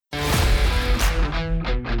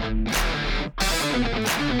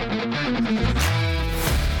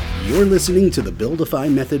You're listening to the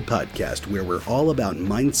Buildify Method podcast, where we're all about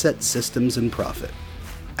mindset, systems, and profit.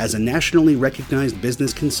 As a nationally recognized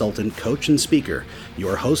business consultant, coach, and speaker,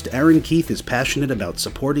 your host Aaron Keith is passionate about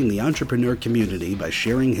supporting the entrepreneur community by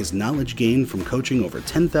sharing his knowledge gained from coaching over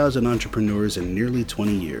 10,000 entrepreneurs in nearly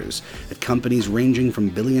 20 years at companies ranging from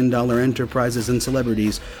billion-dollar enterprises and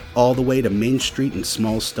celebrities all the way to Main Street and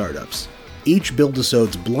small startups. Each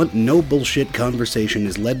Build-A-Sode's blunt, no-bullshit conversation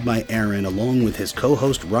is led by Aaron along with his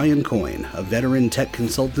co-host Ryan Coyne, a veteran tech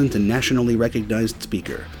consultant and nationally recognized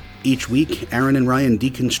speaker. Each week, Aaron and Ryan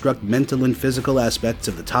deconstruct mental and physical aspects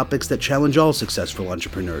of the topics that challenge all successful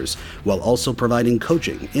entrepreneurs, while also providing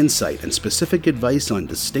coaching, insight, and specific advice on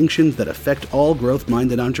distinctions that affect all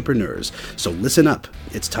growth-minded entrepreneurs. So listen up.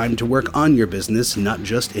 It's time to work on your business, not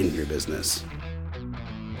just in your business.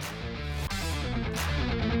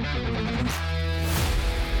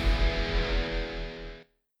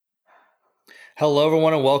 Hello,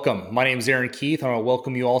 everyone, and welcome. My name is Aaron Keith, and I want to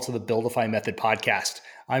welcome you all to the Buildify Method podcast.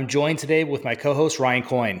 I'm joined today with my co-host, Ryan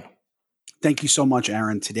Coyne. Thank you so much,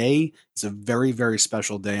 Aaron. Today is a very, very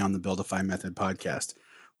special day on the Buildify Method podcast.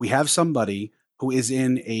 We have somebody who is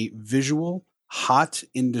in a visual, hot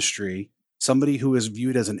industry, somebody who is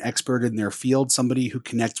viewed as an expert in their field, somebody who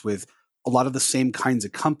connects with a lot of the same kinds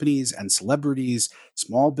of companies and celebrities,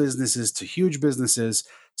 small businesses to huge businesses,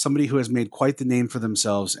 somebody who has made quite the name for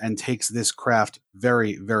themselves and takes this craft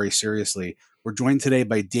very, very seriously. We're joined today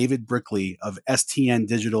by David Brickley of STN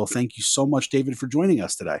Digital. Thank you so much, David, for joining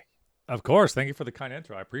us today. Of course. Thank you for the kind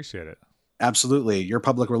intro. I appreciate it. Absolutely. Your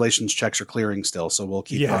public relations checks are clearing still, so we'll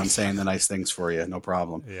keep on saying the nice things for you. No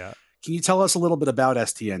problem. Yeah. Can you tell us a little bit about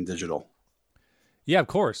STN Digital? Yeah, of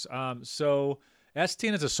course. So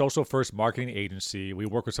STN is a social-first marketing agency. We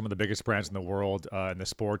work with some of the biggest brands in the world in the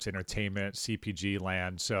sports, entertainment, CPG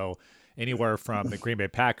land. So anywhere from the Green Bay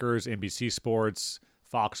Packers, NBC Sports,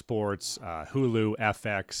 Fox Sports, Hulu,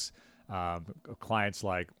 FX, clients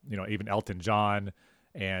like, even Elton John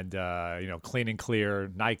and, Clean and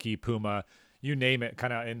Clear, Nike, Puma, you name it,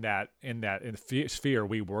 kind of in the sphere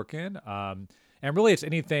we work in. And really it's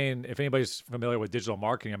anything, if anybody's familiar with digital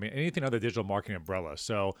marketing, anything other digital marketing umbrella.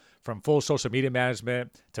 So from full social media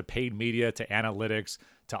management to paid media to analytics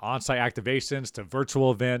to on-site activations to virtual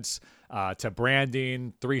events to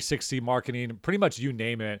branding, 360 marketing, pretty much you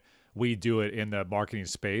name it, we do it in the marketing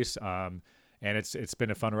space. And it's been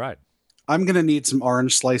a fun ride. I'm going to need some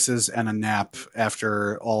orange slices and a nap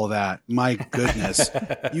after all of that. My goodness.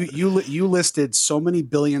 You listed so many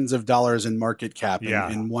billions of dollars in market cap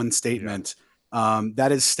in one statement. Yeah.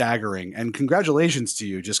 That is staggering. And congratulations to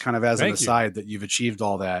you, just kind of as an aside, that you've achieved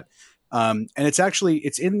all that. And it's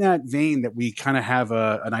in that vein that we kind of have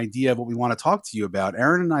an idea of what we want to talk to you about.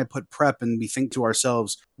 Aaron and I put prep and we think to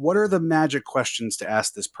ourselves, what are the magic questions to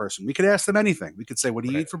ask this person? We could ask them anything. We could say, what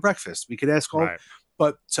do you eat for breakfast? We could ask all,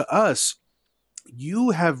 but to us,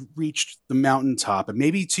 you have reached the mountaintop, and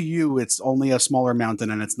maybe to you, it's only a smaller mountain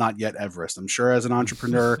and it's not yet Everest. I'm sure as an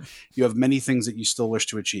entrepreneur, you have many things that you still wish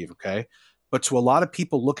to achieve. Okay. But to a lot of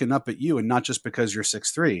people looking up at you, and not just because you're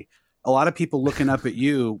 6'3", a lot of people looking up at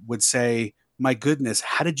you would say, my goodness,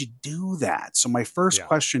 how did you do that? So my first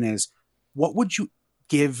question is, what would you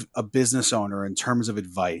give a business owner in terms of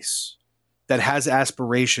advice that has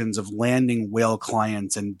aspirations of landing whale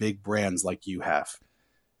clients and big brands like you have?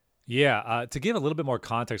 Yeah. To give a little bit more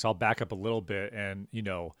context, I'll back up a little bit. And,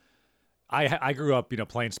 I grew up,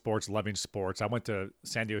 playing sports, loving sports. I went to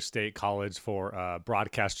San Diego State College for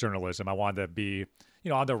broadcast journalism. I wanted to be,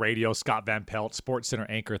 on the radio, Scott Van Pelt, Sports Center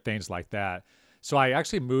anchor, things like that. So I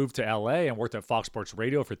actually moved to LA and worked at Fox Sports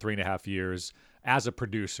Radio for 3.5 years as a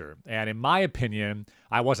producer. And in my opinion,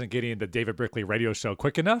 I wasn't getting the David Brickley radio show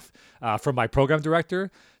quick enough from my program director.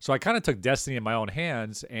 So I kind of took destiny in my own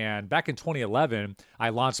hands. And back in 2011, I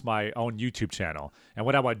launched my own YouTube channel. And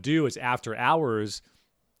what I would do is after hours,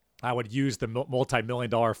 I would use the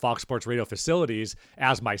multi-million-dollar Fox Sports Radio facilities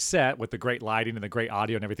as my set with the great lighting and the great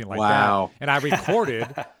audio and everything like that. And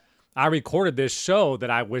I recorded this show that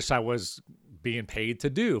I wish I was being paid to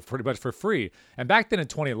do pretty much for free. And back then in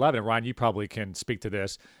 2011, Ryan, you probably can speak to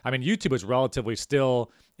this. YouTube was relatively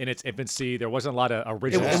still in its infancy. There wasn't a lot of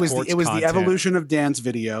original sports content. It was the evolution of dance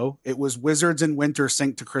video. It was Wizards in Winter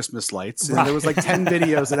synced to Christmas lights. And there was like 10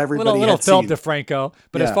 videos that everybody little had Phil seen. DeFranco.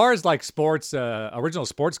 But as far as like sports, original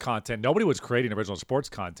sports content, nobody was creating original sports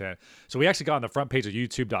content. So we actually got on the front page of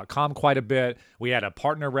YouTube.com quite a bit. We had a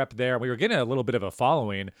partner rep there. We were getting a little bit of a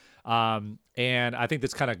following. And I think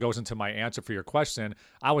this kind of goes into my answer for your question.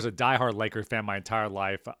 I was a diehard Laker fan my entire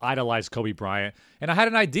life, idolized Kobe Bryant, and I had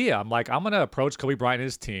an idea. I'm like, I'm going to approach Kobe Bryant and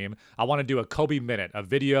his team team. I want to do a Kobe Minute, a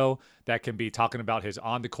video that can be talking about his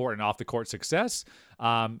on the court and off the court success.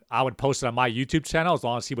 I would post it on my YouTube channel as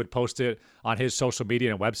long as he would post it on his social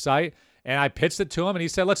media and website. And I pitched it to him and he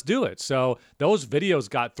said, let's do it. So those videos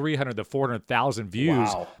got 300 to 400,000 views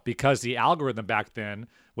because the algorithm back then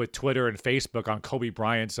with Twitter and Facebook on Kobe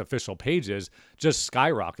Bryant's official pages just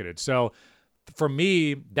skyrocketed. So for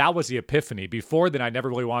me, that was the epiphany. Before then, I never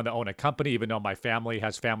really wanted to own a company, even though my family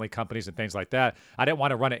has family companies and things like that. I didn't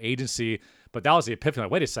want to run an agency, but that was the epiphany.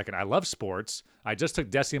 Like, wait a second, I love sports. I just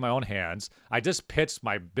took destiny in my own hands. I just pitched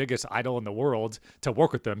my biggest idol in the world to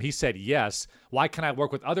work with him. He said yes. Why can't I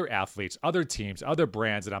work with other athletes, other teams, other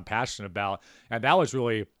brands that I'm passionate about? And that was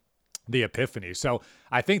really the epiphany. So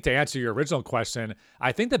I think to answer your original question,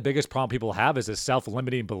 I think the biggest problem people have is the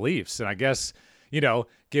self-limiting beliefs. And I guess,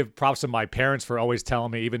 give props to my parents for always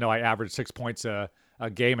telling me, even though I averaged 6 points a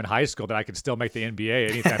game in high school, that I can still make the NBA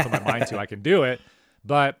anytime I put my mind to, I can do it.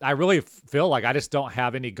 But I really feel like I just don't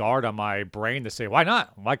have any guard on my brain to say, why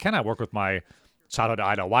not? Why can't I work with my childhood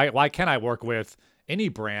idol? Why can't I work with any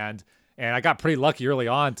brand? And I got pretty lucky early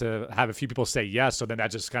on to have a few people say yes. So then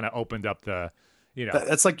that just kind of opened up the,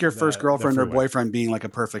 that's like your first girlfriend or boyfriend being like a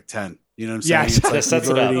perfect 10. You know what I'm saying? Yeah, it's like that's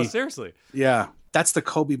already, seriously. Yeah. That's the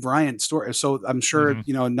Kobe Bryant story. So I'm sure,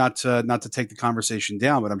 not to take the conversation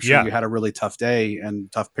down, but I'm sure you had a really tough day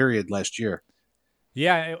and tough period last year.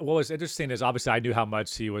 Yeah. What was interesting is obviously I knew how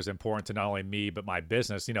much he was important to not only me, but my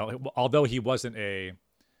business. Although he wasn't a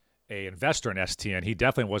investor in STN, he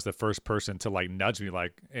definitely was the first person to like nudge me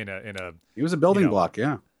like in a he was a building block.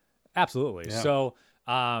 Yeah, absolutely. Yeah. So,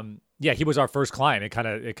 he was our first client. It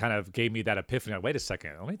kind of gave me that epiphany. Like, wait a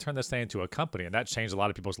second, let me turn this thing into a company. And that changed a lot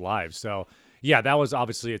of people's lives. So yeah, that was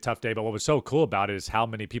obviously a tough day. But what was so cool about it is how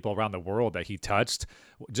many people around the world that he touched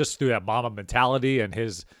just through that Mamba mentality and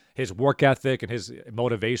his work ethic and his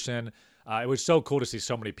motivation. It was so cool to see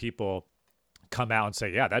so many people come out and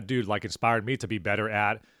say, yeah, that dude like inspired me to be better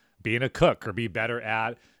at being a cook or be better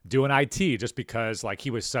at doing IT, just because like he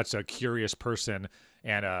was such a curious person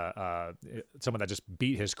and someone that just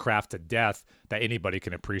beat his craft to death, that anybody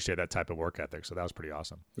can appreciate that type of work ethic. So that was pretty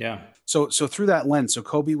awesome. Yeah. So through that lens, so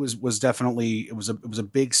Kobe was definitely, it was a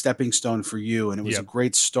big stepping stone for you, and it was a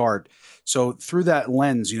great start. So through that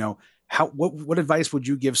lens, what advice would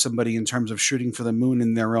you give somebody in terms of shooting for the moon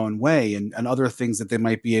in their own way, and other things that they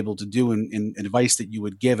might be able to do, and advice that you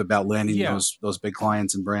would give about landing those big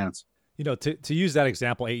clients and brands? To use that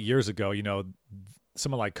example 8 years ago,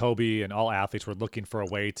 someone like Kobe and all athletes were looking for a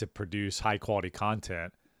way to produce high quality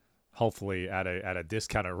content, hopefully at a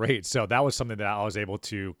discounted rate. So that was something that I was able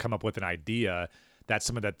to come up with an idea that's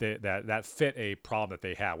something that fit a problem that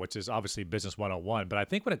they had, which is obviously business 101. But I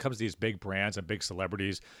think when it comes to these big brands and big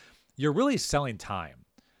celebrities, you're really selling time.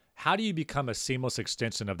 How do you become a seamless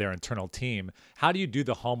extension of their internal team? How do you do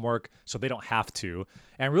the homework so they don't have to?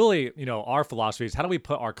 And really, our philosophy is, how do we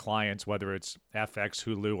put our clients, whether it's FX,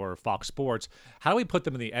 Hulu, or Fox Sports, how do we put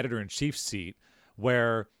them in the editor-in-chief seat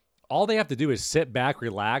where all they have to do is sit back,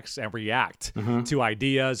 relax, and react to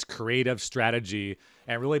ideas, creative strategy,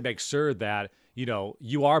 and really make sure that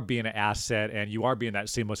you are being an asset and you are being that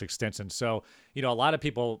seamless extension. So, a lot of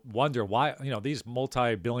people wonder why, these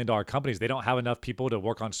multi-billion-dollar companies, they don't have enough people to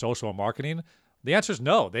work on social marketing. The answer is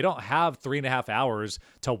no. They don't have 3.5 hours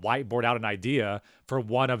to whiteboard out an idea for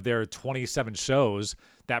one of their 27 shows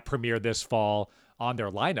that premiere this fall on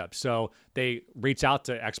their lineup. So they reach out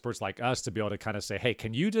to experts like us to be able to kind of say, hey,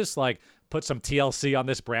 can you just like put some TLC on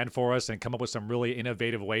this brand for us and come up with some really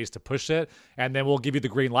innovative ways to push it? And then we'll give you the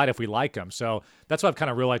green light if we like them. So that's what I've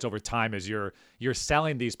kind of realized over time is you're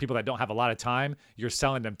selling these people that don't have a lot of time. You're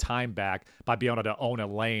selling them time back by being able to own a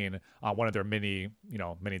lane on one of their many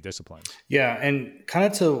disciplines. Yeah. And kind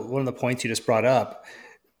of to one of the points you just brought up,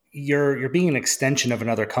 you're being an extension of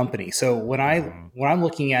another company. So when I'm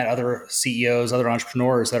looking at other CEOs, other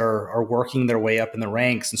entrepreneurs that are working their way up in the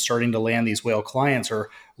ranks and starting to land these whale clients, or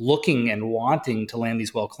looking and wanting to land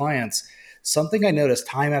these whale clients, something I noticed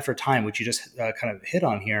time after time, which you just kind of hit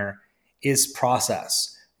on here, is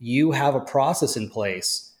process. You have a process in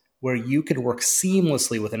place where you could work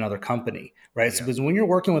seamlessly with another company, right? Yeah. So because when you're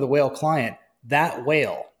working with a whale client, that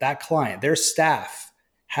client, their staff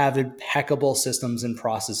have impeccable systems and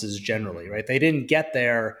processes generally, right? They didn't get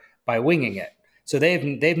there by winging it. So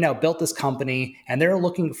they've now built this company, and they're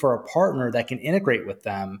looking for a partner that can integrate with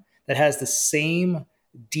them, that has the same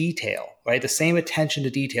detail, right? The same attention to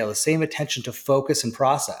detail, the same attention to focus and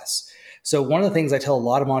process. So one of the things I tell a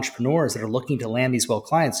lot of entrepreneurs that are looking to land these whale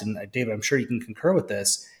clients, and David, I'm sure you can concur with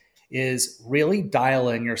this, is really dial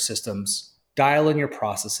in your systems, dial in your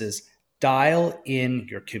processes, dial in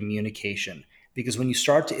your communication. Because when you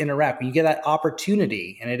start to interact, when you get that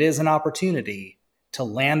opportunity, and it is an opportunity to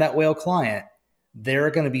land that whale client, they're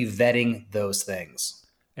going to be vetting those things.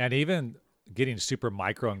 And even getting super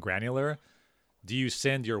micro and granular, do you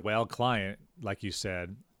send your whale client, like you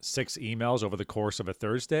said, 6 emails over the course of a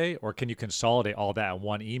Thursday, or can you consolidate all that in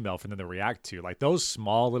one email for them to react to? Like those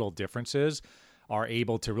small little differences are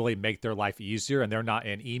able to really make their life easier, and they're not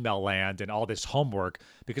in email land and all this homework.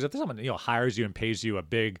 Because if someone hires you and pays you a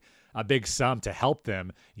big sum to help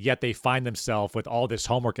them, yet they find themselves with all this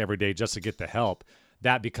homework every day just to get the help,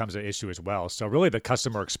 that becomes an issue as well. So really the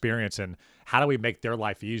customer experience and how do we make their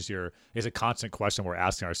life easier is a constant question we're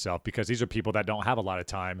asking ourselves, because these are people that don't have a lot of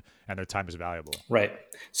time and their time is valuable. Right.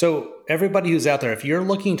 So everybody who's out there, if you're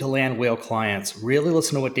looking to land whale clients, really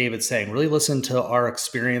listen to what David's saying. Really listen to our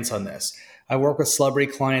experience on this. I work with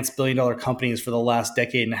celebrity clients, billion-dollar companies for the last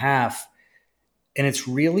decade and a half. And it's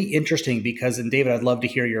really interesting because, and David, I'd love to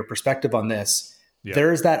hear your perspective on this. Yeah.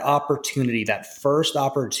 There's that opportunity, that first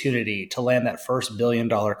opportunity to land that first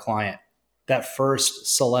billion-dollar client, that first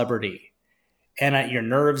celebrity. And your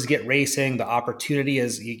nerves get racing. The opportunity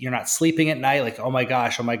is you're not sleeping at night like, oh my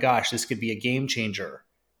gosh, this could be a game changer.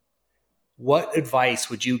 What advice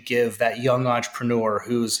would you give that young entrepreneur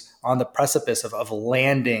who's on the precipice of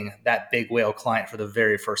landing that big whale client for the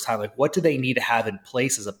very first time? Like, what do they need to have in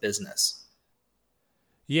place as a business?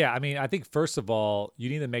 Yeah, I mean, I think first of all, you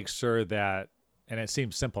need to make sure that, and it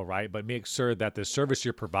seems simple, right? But make sure that the service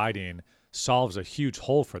you're providing solves a huge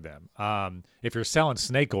hole for them. If you're selling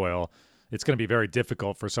snake oil, it's going to be very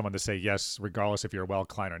difficult for someone to say yes, regardless if you're a whale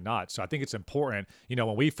client or not. So I think it's important.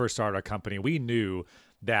 When we first started our company, we knew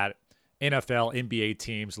that NFL, NBA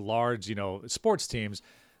teams, large, sports teams,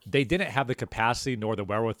 they didn't have the capacity nor the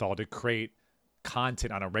wherewithal to create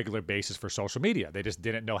content on a regular basis for social media. They just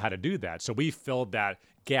didn't know how to do that. So we filled that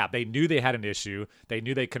gap. They knew they had an issue. They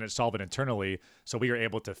knew they couldn't solve it internally. So we were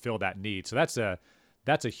able to fill that need. So that's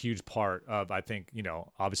a huge part of, I think,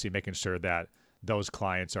 obviously making sure that those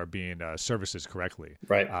clients are being services correctly.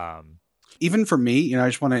 Right. Even for me, I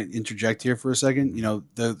just want to interject here for a second.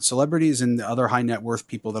 The celebrities and the other high net worth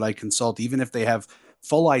people that I consult, even if they have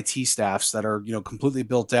full IT staffs that are, completely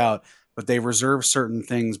built out, but they reserve certain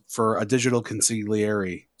things for a digital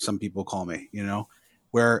consigliere, some people call me,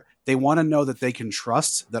 where they want to know that they can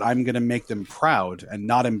trust that I'm going to make them proud and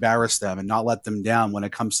not embarrass them and not let them down when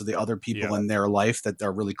it comes to the other people in their life that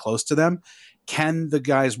are really close to them. Can the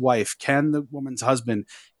guy's wife, can the woman's husband,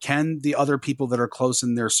 can the other people that are close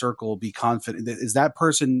in their circle be confident? Is that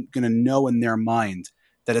person going to know in their mind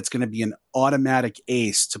that it's going to be an automatic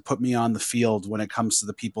ace to put me on the field when it comes to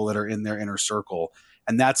the people that are in their inner circle?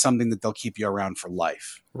 And that's something that they'll keep you around for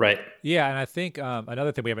life. Right. Yeah. And I think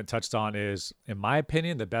another thing we haven't touched on is, in my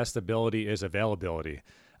opinion, the best ability is availability.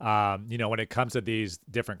 When it comes to these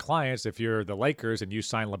different clients, if you're the Lakers and you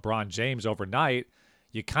sign LeBron James overnight,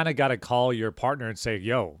 you kind of got to call your partner and say,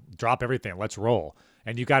 yo, drop everything, let's roll.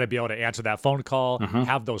 And you got to be able to answer that phone call,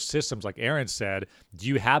 have those systems like Aaron said. Do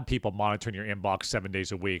you have people monitoring your inbox 7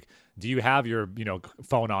 days a week? Do you have your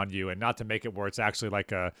phone on you? And not to make it where it's actually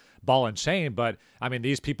like a ball and chain, but I mean,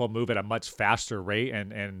 these people move at a much faster rate.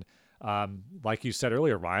 And like you said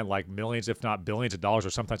earlier, Ryan, like millions, if not billions of dollars are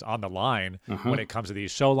sometimes on the line when it comes to these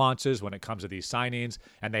show launches, when it comes to these signings,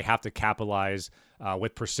 and they have to capitalize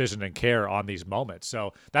with precision and care on these moments.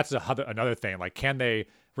 So that's another thing. Like, can they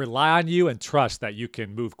rely on you and trust that you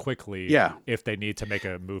can move quickly if they need to make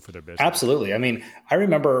a move for their business? Absolutely. I mean, I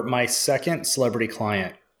remember my second celebrity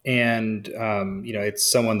client, and it's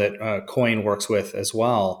someone that Coin works with as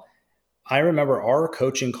well. I remember our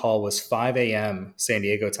coaching call was 5 a.m. San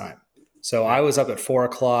Diego time. So I was up at 4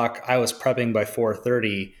 o'clock. I was prepping by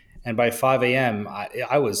 4:30, and by 5 a.m.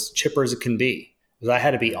 I was chipper as it can be, because I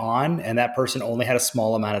had to be on, and that person only had a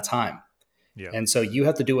small amount of time. Yeah. And so you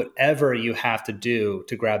have to do whatever you have to do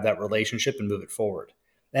to grab that relationship and move it forward.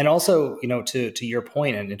 And also, to your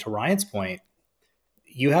point and to Ryan's point,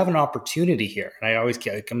 you have an opportunity here. And I'm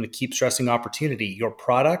going to keep stressing opportunity. Your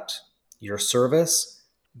product, your service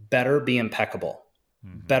better be impeccable.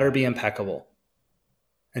 Better be impeccable.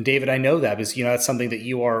 And David, I know that because, that's something that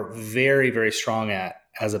you are very, very strong at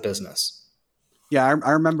as a business. Yeah,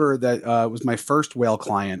 I remember that it was my first whale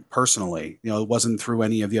client personally. It wasn't through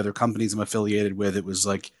any of the other companies I'm affiliated with. It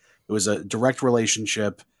was a direct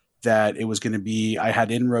relationship that it was going to be. I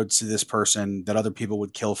had inroads to this person that other people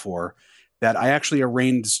would kill for, that I actually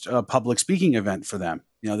arranged a public speaking event for them.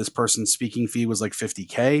 This person's speaking fee was like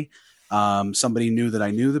 $50K. Somebody knew that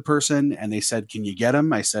I knew the person, and they said, "Can you get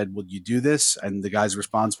him?" I said, "Will you do this?" And the guy's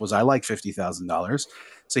response was, "I like $50,000."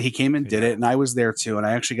 So he came and did it, and I was there too, and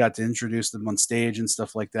I actually got to introduce them on stage and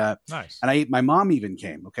stuff like that. Nice. And my mom even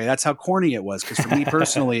came. Okay, that's how corny it was, because for me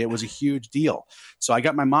personally, it was a huge deal. So I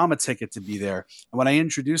got my mom a ticket to be there, and when I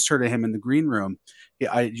introduced her to him in the green room,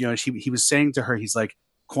 he was saying to her, he's like,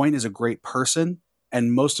 "Coin is a great person,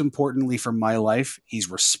 and most importantly for my life, he's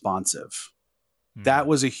responsive." That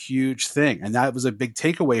was a huge thing. And that was a big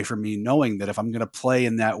takeaway for me, knowing that if I'm going to play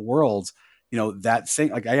in that world, that thing,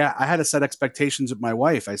 like I had to set expectations with my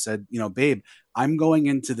wife. I said, "Babe, I'm going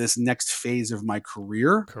into this next phase of my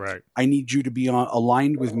career. Correct. I need you to be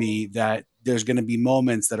aligned with me that there's going to be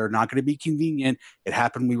moments that are not going to be convenient." It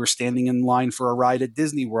happened. We were standing in line for a ride at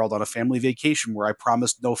Disney World on a family vacation where I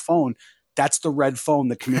promised no phone. That's the red phone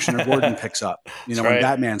that Commissioner Gordon picks up, when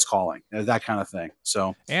Batman's calling, that kind of thing.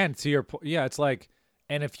 So, and to your point, it's like,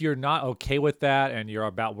 and if you're not okay with that and you're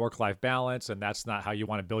about work-life balance and that's not how you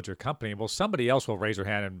want to build your company, well, somebody else will raise their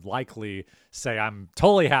hand and likely say, "I'm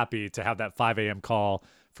totally happy to have that 5 a.m. call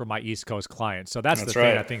for my East Coast client." So that's the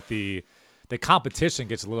thing. I think the competition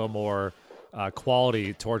gets a little more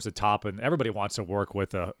quality towards the top, and everybody wants to work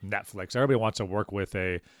with a Netflix. Everybody wants to work with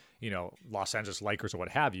a Los Angeles Lakers or what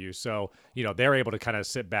have you. So, they're able to kind of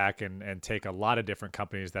sit back and take a lot of different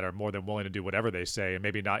companies that are more than willing to do whatever they say and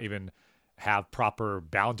maybe not even have proper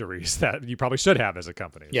boundaries that you probably should have as a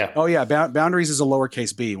company. Yeah. Oh yeah. Boundaries is a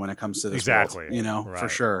lowercase b when it comes to this exactly. world, right. For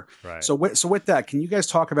sure. Right. So with that, can you guys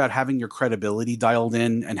talk about having your credibility dialed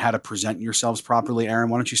in and how to present yourselves properly? Aaron,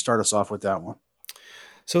 why don't you start us off with that one?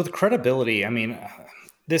 So the credibility, I mean,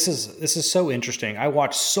 this is so interesting. I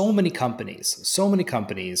watch so many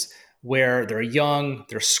companies where they're young,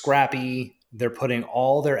 they're scrappy, they're putting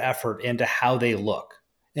all their effort into how they look.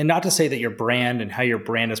 And not to say that your brand and how your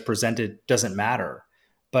brand is presented doesn't matter,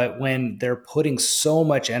 but when they're putting so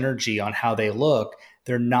much energy on how they look,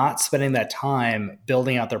 they're not spending that time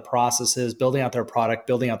building out their processes, building out their product,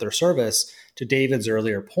 building out their service, to David's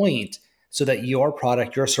earlier point, so that your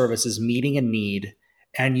product, your service is meeting a need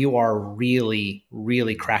and you are really,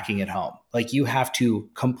 really cracking it home. Like, you have to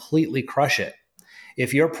completely crush it.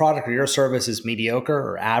 If your product or your service is mediocre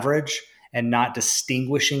or average and not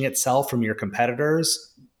distinguishing itself from your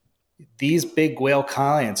competitors, these big whale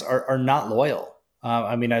clients are not loyal.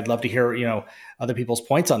 I'd love to hear, other people's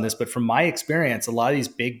points on this, but from my experience, a lot of these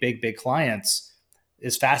big clients,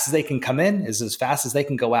 as fast as they can come in is as fast as they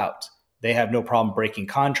can go out. They have no problem breaking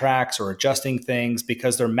contracts or adjusting things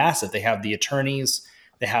because they're massive. They have the attorneys,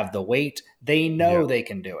 they have the weight, they know they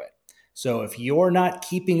can do it. So if you're not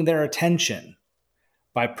keeping their attention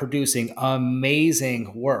by producing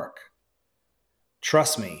amazing work,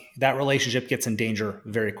 trust me, that relationship gets in danger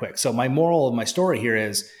very quick. So my moral of my story here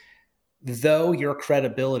is, though your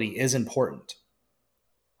credibility is important,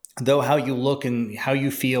 though how you look and how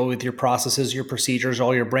you feel with your processes, your procedures,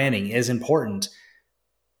 all your branding is important,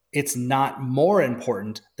 it's not more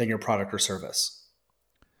important than your product or service.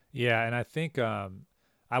 Yeah, and I think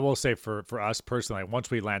I will say for us personally,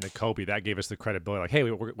 once we landed Kobe, that gave us the credibility. Like, hey,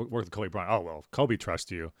 we work with Kobe Bryant. Oh, well, if Kobe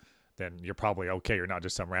trusts you, then you're probably okay. You're not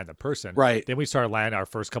just some random person. Right. Then we started landing our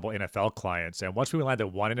first couple NFL clients. And once we landed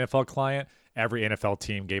one NFL client, every NFL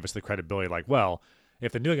team gave us the credibility. Like, well,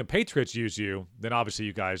 if the New England Patriots use you, then obviously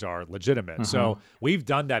you guys are legitimate. Mm-hmm. So we've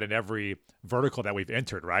done that in every vertical that we've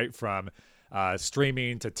entered, right? From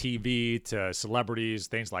streaming to TV to celebrities,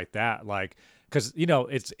 things like that. Like, because,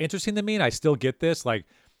 it's interesting to me, and I still get this, like,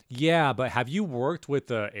 yeah, but have you worked with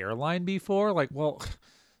the airline before? Like, well,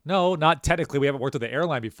 no, not technically. We haven't worked with the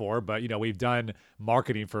airline before, but, we've done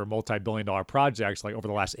marketing for multi-billion-dollar projects like over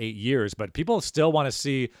the last 8 years. But people still want to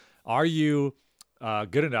see, are you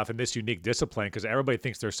good enough in this unique discipline? Because everybody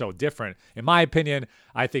thinks they're so different. In my opinion,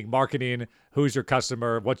 I think marketing, who's your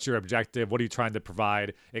customer, what's your objective, what are you trying to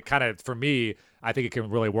provide? It kind of, for me, I think it can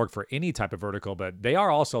really work for any type of vertical. But they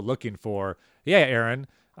are also looking for, yeah, Aaron,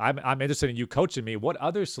 I'm interested in you coaching me. What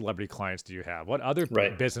other celebrity clients do you have? What other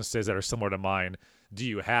businesses that are similar to mine do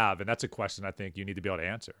you have? And that's a question I think you need to be able to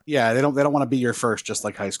answer. Yeah, they don't want to be your first, just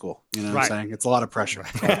like high school. You know what I'm saying? It's a lot of pressure.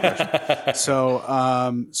 So I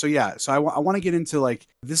want to get into, like,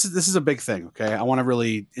 this is a big thing. Okay, I want to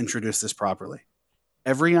really introduce this properly.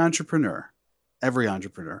 Every entrepreneur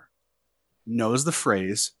knows the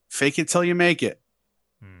phrase "fake it till you make it."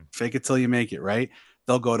 Fake it till you make it, right?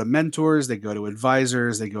 They'll go to mentors, they go to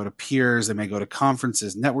advisors, they go to peers, they may go to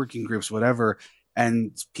conferences, networking groups, whatever.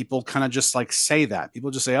 And people kind of just like say that. People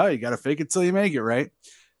just say, oh, you got to fake it till you make it, right?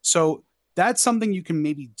 So that's something you can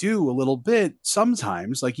maybe do a little bit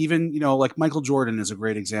sometimes. Like even, like Michael Jordan is a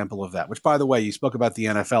great example of that, which by the way, you spoke about the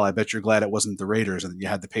NFL. I bet you're glad it wasn't the Raiders and you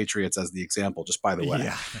had the Patriots as the example, just by the way.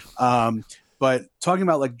 Yeah. But talking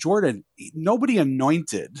about like Jordan, nobody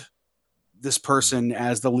anointed this person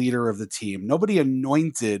as the leader of the team. Nobody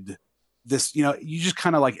anointed this, you just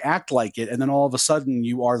kind of like act like it. And then all of a sudden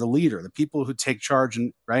you are the leader, the people who take charge.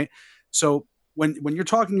 And right. So when you're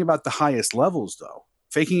talking about the highest levels though,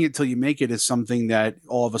 faking it till you make it is something that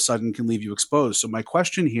all of a sudden can leave you exposed. So my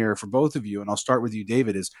question here for both of you, and I'll start with you,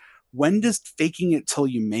 David, is when does faking it till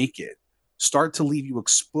you make it start to leave you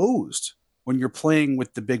exposed when you're playing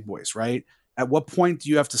with the big boys, right? At what point do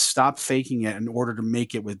you have to stop faking it in order to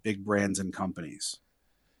make it with big brands and companies?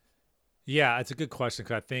 Yeah, it's a good question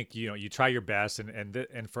because I think you try your best,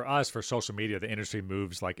 and for us, for social media, the industry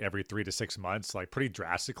moves like every 3 to 6 months, like pretty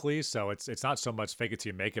drastically. So it's not so much fake it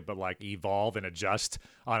till you make it, but like evolve and adjust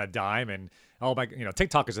on a dime. And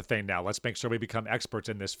TikTok is a thing now. Let's make sure we become experts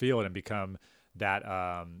in this field and become that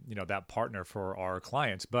that partner for our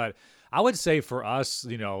clients. But I would say for us,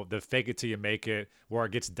 the fake it till you make it, where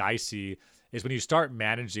it gets dicey, is when you start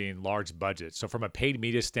managing large budgets. So from a paid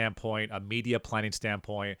media standpoint, a media planning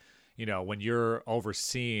standpoint. When you're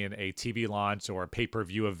overseeing a TV launch or a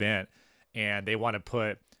pay-per-view event and they want to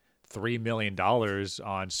put $3 million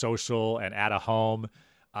on social and at a home,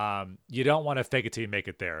 you don't want to fake it till you make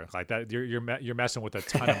it there. Like that, you're messing with a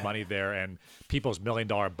ton of money there and people's $1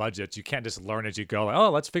 million budgets. You can't just learn as you go. Like, oh,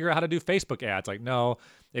 let's figure out how to do Facebook ads. Like, no,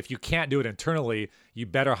 if you can't do it internally, you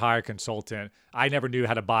better hire a consultant. I never knew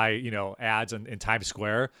how to buy, ads in Times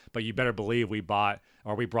Square, but you better believe we brought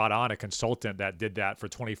on a consultant that did that for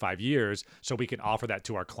 25 years so we can offer that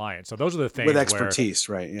to our clients. So those are the things with expertise,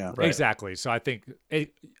 right? Yeah, right. Exactly. So I think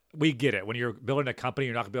we get it. When you're building a company,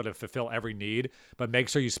 you're not going to be able to fulfill every need, but make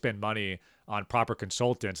sure you spend money on proper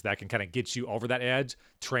consultants that can kind of get you over that edge,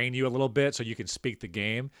 train you a little bit so you can speak the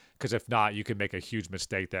game. Because if not, you can make a huge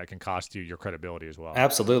mistake that can cost you your credibility as well.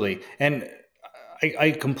 Absolutely. And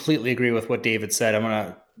I completely agree with what David said. I'm going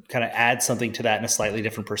to kind of add something to that in a slightly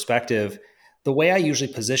different perspective. The way I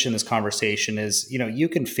usually position this conversation is, you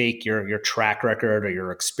can fake your track record or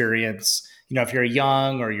your experience. If you're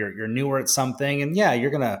young or you're newer at something, and yeah,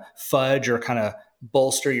 you're going to fudge or kind of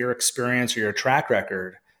bolster your experience or your track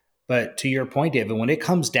record. But to your point, David, when it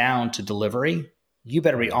comes down to delivery, you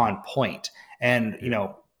better be on point. And,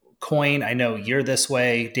 Coin, I know you're this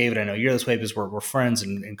way. David, I know you're this way because we're friends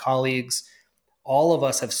and colleagues. All of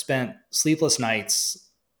us have spent sleepless nights,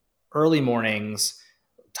 early mornings,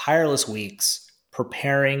 tireless weeks,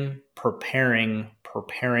 preparing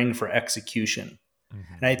for execution.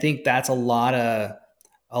 Mm-hmm. And I think that's a lot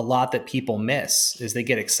that people miss is they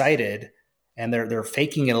get excited and they're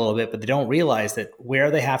faking it a little bit, but they don't realize that where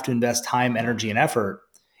they have to invest time, energy, and effort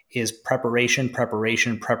is preparation.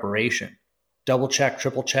 Double check,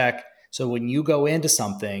 triple check. So when you go into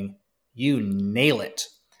something, you nail it.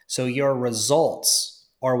 So your results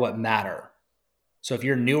are what matter. So if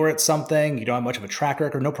you're newer at something, you don't have much of a track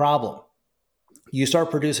record, no problem. You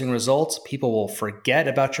start producing results, people will forget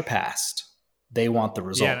about your past. They want the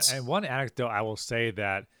results. Yeah, and one anecdote I will say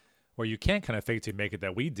that where you can kind of fake to make it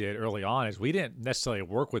that we did early on is we didn't necessarily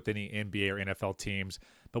work with any NBA or NFL teams,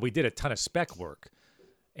 but we did a ton of spec work.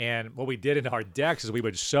 And what we did in our decks is we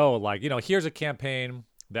would show like, here's a campaign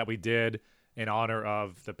that we did in honor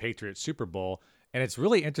of the Patriots Super Bowl. And it's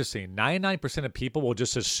really interesting. 99% of people will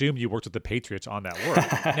just assume you worked with the Patriots on that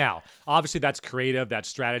work. Now, obviously that's creative, that's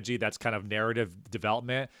strategy, that's kind of narrative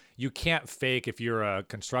development. You can't fake if you're a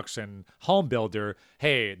construction home builder,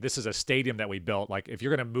 hey, this is a stadium that we built. Like if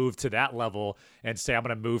you're going to move to that level and say, I'm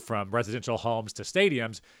going to move from residential homes to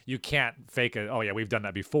stadiums, you can't fake it. Oh yeah, we've done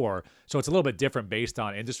that before. So it's a little bit different based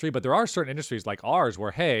on industry, but there are certain industries like ours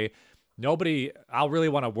where, hey, I really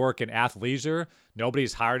want to work in athleisure.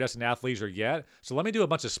 Nobody's hired us in athleisure yet. So let me do a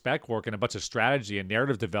bunch of spec work and a bunch of strategy and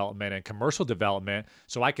narrative development and commercial development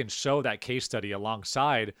so I can show that case study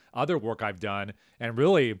alongside other work I've done. And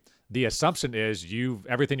really the assumption is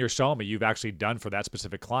everything you're showing me, you've actually done for that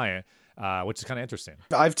specific client, which is kind of interesting.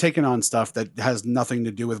 I've taken on stuff that has nothing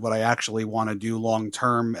to do with what I actually want to do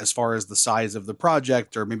long-term as far as the size of the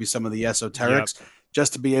project or maybe some of the esoterics,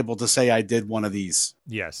 just to be able to say I did one of these.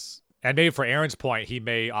 Yes. And maybe for Aaron's point, he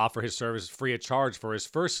may offer his service free of charge for his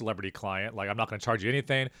first celebrity client. Like, I'm not going to charge you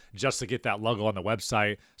anything just to get that logo on the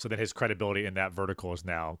website. So that his credibility in that vertical is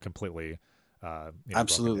now completely.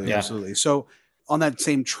 Absolutely. Absolutely. So on that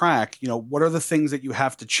same track, what are the things that you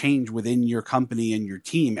have to change within your company and your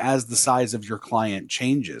team as the size of your client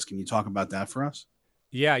changes? Can you talk about that for us?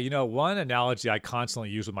 Yeah, one analogy I constantly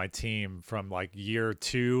use with my team from like year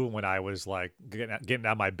 2 when I was like getting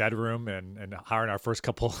out of my bedroom and hiring our first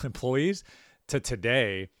couple employees to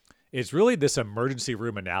today is really this emergency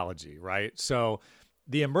room analogy, right? So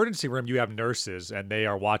the emergency room, you have nurses and they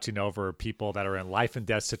are watching over people that are in life and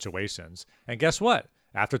death situations. And guess what?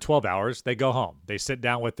 After 12 hours, they go home. They sit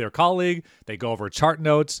down with their colleague, they go over chart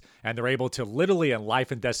notes, and they're able to literally in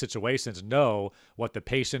life and death situations know what the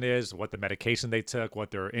patient is, what the medication they took,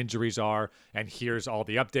 what their injuries are, and here's all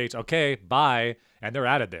the updates. Okay, bye, and they're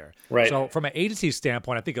out of there. Right. So from an agency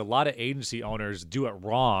standpoint, I think a lot of agency owners do it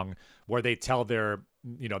wrong where they tell their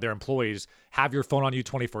employees, have your phone on you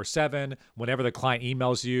 24/7. Whenever the client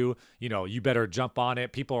emails you, you better jump on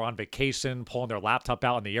it. People are on vacation, pulling their laptop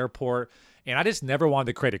out in the airport. And I just never wanted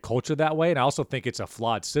to create a culture that way. And I also think it's a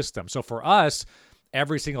flawed system. So for us,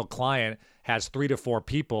 every single client has 3 to 4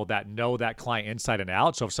 people that know that client inside and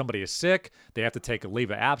out. So if somebody is sick, they have to take a leave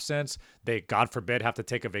of absence. They, God forbid, have to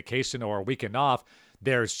take a vacation or a weekend off.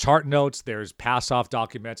 There's chart notes, there's pass-off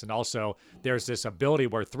documents, and also there's this ability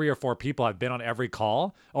where 3 or 4 people have been on every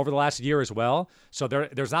call over the last year as well. So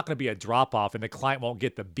there's not going to be a drop-off, and the client won't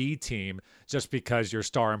get the B team just because your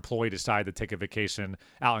star employee decided to take a vacation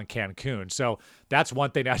out in Cancun. So that's one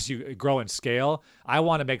thing as you grow and scale. I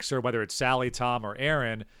want to make sure whether it's Sally, Tom, or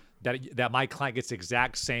Aaron, that my client gets the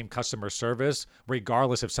exact same customer service,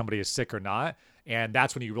 regardless if somebody is sick or not. And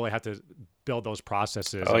that's when you really have to build those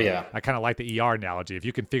processes. Oh, yeah. I kind of like the ER analogy. If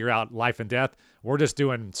you can figure out life and death, we're just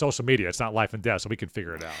doing social media. It's not life and death, so we can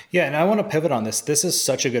figure it out. Yeah, and I want to pivot on this. This is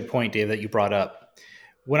such a good point, Dave, that you brought up.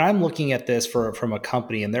 When I'm looking at this from a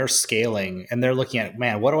company and they're scaling and they're looking at,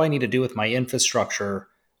 man, what do I need to do with my infrastructure?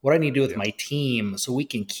 What do I need to do with my team so we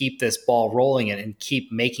can keep this ball rolling and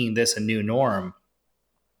keep making this a new norm?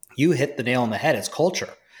 You hit the nail on the head. It's culture.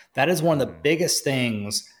 That is one of the biggest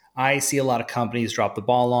things I see a lot of companies drop the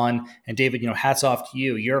ball on. And David, hats off to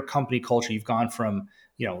you. Your company culture, you've gone from,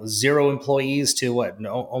 0 employees to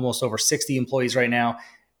almost over 60 employees right now.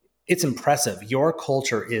 It's impressive. Your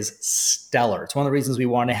culture is stellar. It's one of the reasons we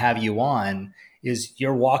want to have you on is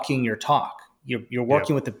you're walking your talk. You're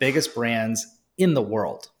working with the biggest brands in the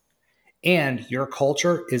world. And your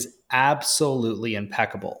culture is absolutely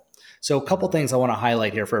impeccable. So a couple things I want to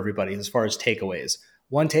highlight here for everybody as far as takeaways.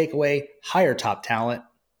 One takeaway, hire top talent.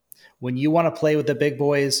 When you want to play with the big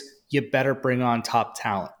boys, you better bring on top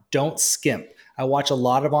talent. Don't skimp. I watch a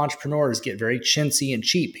lot of entrepreneurs get very chintzy and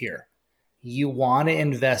cheap here. You want to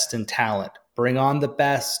invest in talent. Bring on the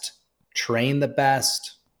best, train the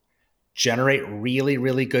best, generate really,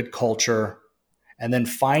 really good culture. And then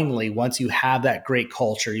finally, once you have that great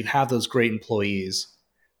culture, you have those great employees,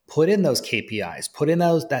 put in those KPIs, put in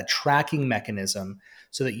that tracking mechanism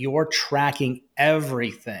so that you're tracking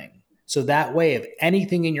everything. So that way, if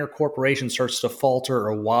anything in your corporation starts to falter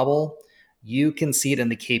or wobble, you can see it in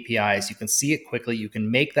the KPIs. You can see it quickly. You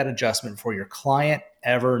can make that adjustment before your client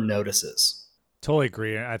ever notices. Totally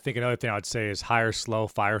agree. I think another thing I would say is hire slow,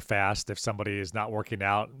 fire fast. If somebody is not working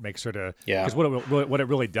out, make sure to, because what it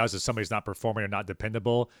really does is somebody's not performing or not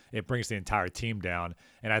dependable, it brings the entire team down.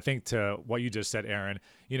 And I think to what you just said, Aaron,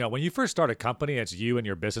 when you first start a company, it's you and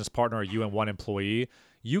your business partner, or you and one employee,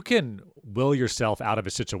 you can will yourself out of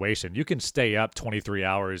a situation. You can stay up 23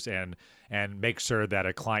 hours and make sure that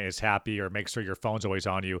a client is happy, or make sure your phone's always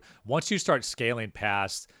on you. Once you start scaling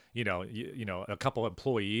past, a couple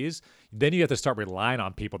employees, then you have to start relying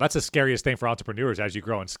on people. That's the scariest thing for entrepreneurs as you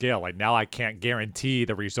grow and scale. Like, now I can't guarantee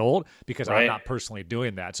the result because I'm not personally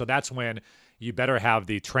doing that. So that's when you better have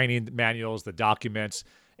the training manuals, the documents,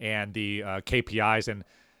 and the KPIs. And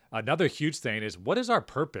another huge thing is, what is our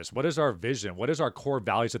purpose? What is our vision? What is our core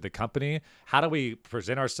values of the company? How do we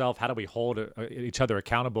present ourselves? How do we hold each other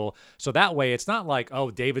accountable? So that way, it's not like,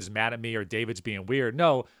 oh, David's mad at me or David's being weird.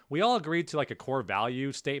 No, we all agreed to like a core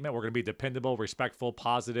value statement. We're going to be dependable, respectful,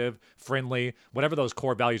 positive, friendly, whatever those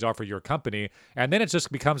core values are for your company. And then it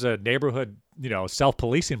just becomes a neighborhood,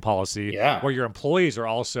 self-policing policy where your employees are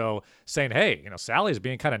also saying, hey, Sally's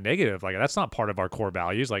being kind of negative. Like, that's not part of our core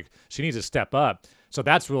values. Like, she needs to step up. So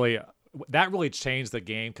that really changed the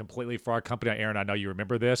game completely for our company. Aaron, I know you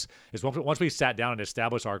remember this, is once we sat down and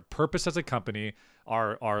established our purpose as a company,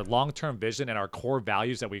 our long-term vision, and our core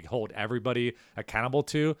values that we hold everybody accountable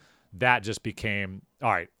to, that just became,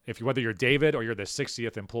 all right, whether you're David or you're the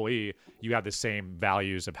 60th employee, you have the same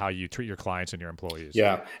values of how you treat your clients and your employees.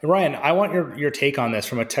 Yeah. And Ryan, I want your take on this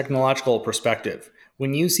from a technological perspective.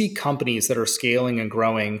 When you see companies that are scaling and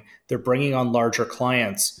growing, they're bringing on larger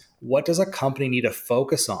clients, what does a company need to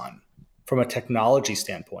focus on from a technology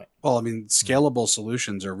standpoint? Well, scalable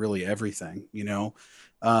solutions are really everything.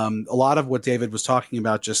 A lot of what David was talking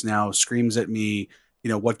about just now screams at me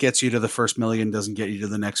what gets you to the first million doesn't get you to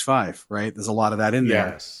the next 5, right? There's a lot of that in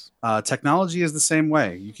there. Technology is the same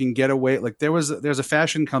way. You can get away. Like there's a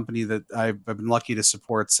fashion company that I've been lucky to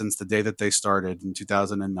support since the day that they started in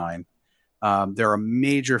 2009. They're a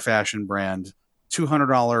major fashion brand,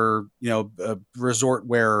 $200, resort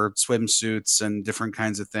wear swimsuits and different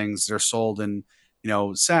kinds of things. They're sold in,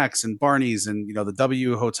 Saks and Barney's and, the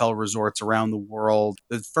W hotel resorts around the world.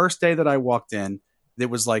 The first day that I walked in, it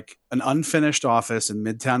was like an unfinished office in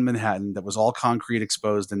Midtown Manhattan that was all concrete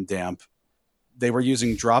exposed and damp. They were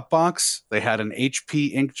using Dropbox. They had an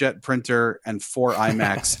HP inkjet printer and 4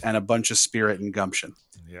 iMacs and a bunch of Spirit and Gumption.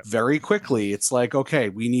 Yep. Very quickly, it's like, okay,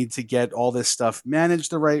 we need to get all this stuff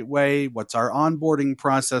managed the right way. What's our onboarding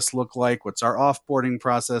process look like? What's our offboarding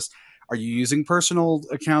process? Are you using personal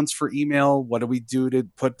accounts for email? What do we do to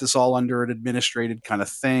put this all under an administrated kind of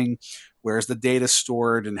thing? Where's the data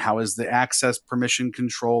stored and how is the access permission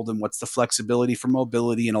controlled and what's the flexibility for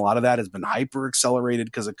mobility? And a lot of that has been hyper accelerated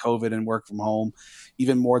because of COVID and work from home,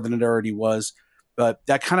 even more than it already was. But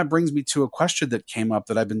that kind of brings me to a question that came up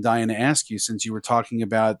that I've been dying to ask you since you were talking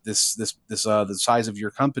about the size of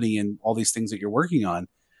your company and all these things that you're working on.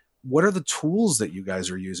 What are the tools that you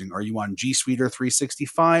guys are using? Are you on G Suite or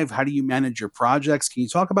 365? How do you manage your projects? Can you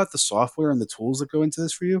talk about the software and the tools that go into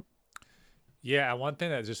this for you? Yeah, one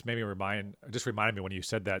thing that just reminded me when you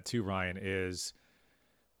said that too, Ryan, is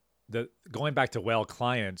going back to whale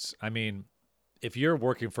clients. I mean, if you're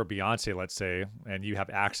working for Beyonce, let's say, and you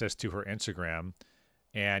have access to her Instagram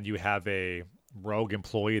and you have a rogue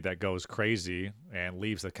employee that goes crazy and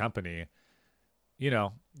leaves the company,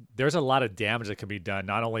 there's a lot of damage that can be done,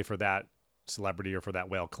 not only for that celebrity or for that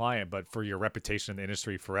whale client, but for your reputation in the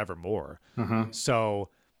industry forevermore. Mm-hmm. So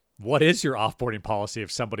what is your offboarding policy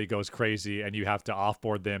if somebody goes crazy and you have to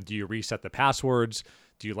offboard them? Do you reset the passwords?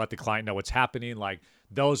 Do you let the client know what's happening? Like,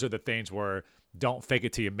 those are the things where don't fake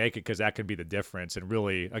it till you make it, because that can be the difference and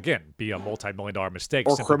really, again, be a multi-million-dollar mistake.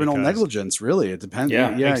 Or criminal negligence, really. It depends.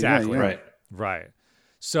 Yeah, exactly. Yeah. Right.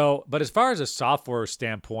 So, but as far as a software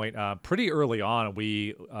standpoint, pretty early on,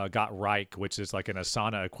 we got Rike, which is like an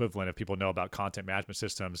Asana equivalent, if people know about content management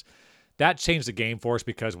systems. That changed the game for us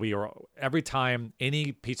because every time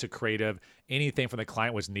any piece of creative, anything from the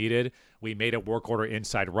client was needed, we made a work order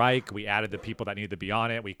inside Rike. We added the people that needed to be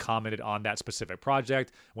on it. We commented on that specific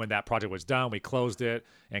project. When that project was done, we closed it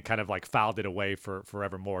and kind of like filed it away for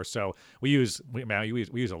forevermore. So we use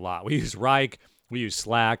a lot. We use Rike. We use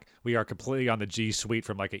Slack. We are completely on the G Suite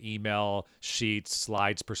from like an email, sheets,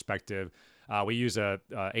 slides perspective. We use a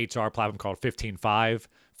HR platform called 15Five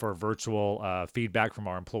for virtual feedback from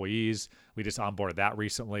our employees. We just onboarded that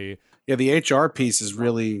recently. Yeah, the HR piece is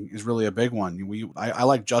really a big one. I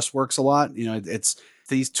like JustWorks a lot. It's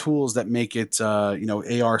these tools that make it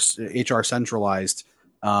HR centralized,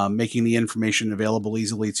 making the information available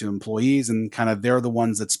easily to employees, and kind of they're the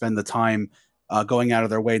ones that spend the time going out of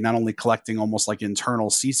their way, not only collecting almost like internal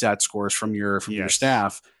CSAT scores from your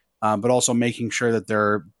staff, but also making sure that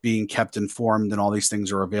they're being kept informed and all these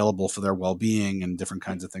things are available for their well-being and different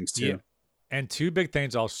kinds of things too. Yeah. And 2 big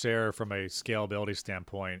things I'll share from a scalability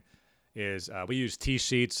standpoint is we use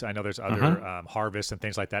T-Sheets. I know there's other Harvest and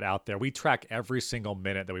things like that out there. We track every single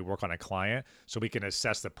minute that we work on a client so we can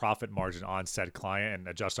assess the profit margin on said client and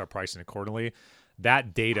adjust our pricing accordingly.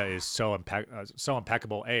 That data is so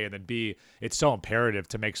impeccable, A, and then B, it's so imperative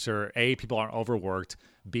to make sure, A, people aren't overworked,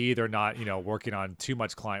 B, they're not, working on too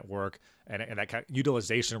much client work, and that kind of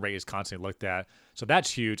utilization rate is constantly looked at. So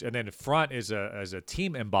that's huge. And then Front is a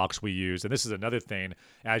team inbox we use, and this is another thing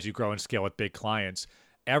as you grow and scale with big clients.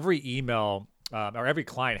 Every email or every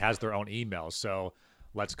client has their own email. So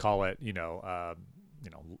let's call it,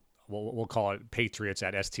 we'll call it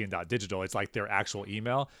patriots@stn.digital. It's like their actual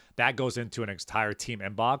email. That goes into an entire team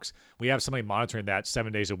inbox. We have somebody monitoring that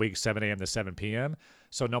 7 days a week, 7 a.m. to 7 p.m.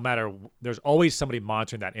 So there's always somebody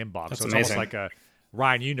monitoring that inbox. That's so it's amazing. Almost like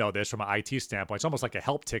Ryan, you know this from an IT standpoint, it's almost like a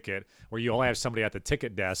help ticket where you only have somebody at the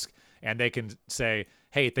ticket desk and they can say,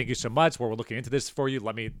 hey, thank you so much. We're looking into this for you.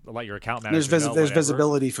 Let your account manager know. There's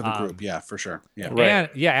visibility for the group. Yeah, for sure. Yeah. Right.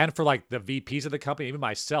 And for like the VPs of the company, even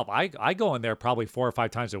myself, I go in there probably 4 or 5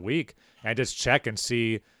 times a week and just check and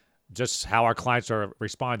see just how our clients are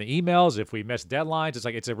responding to emails. If we miss deadlines,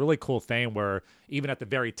 it's a really cool thing where even at the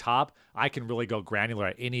very top, I can really go granular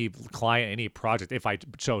at any client, any project if I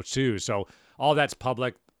so choose. So all that's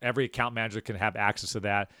public. Every account manager can have access to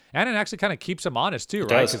that. And it actually kind of keeps them honest too,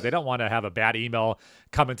 right? Because they don't want to have a bad email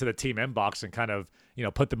come into the team inbox and kind of,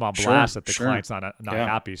 put them on blast that the client's not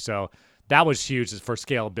happy. So that was huge for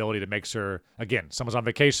scalability to make sure, again, someone's on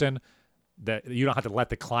vacation, that you don't have to let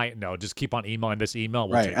the client know. Just keep on emailing this email.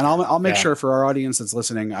 We'll right. And I'll make sure for our audience that's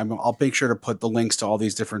listening, I'll make sure to put the links to all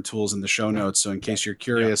these different tools in the show notes. So in case you're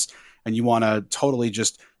curious and you want to totally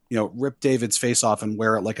just, rip David's face off and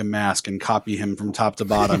wear it like a mask and copy him from top to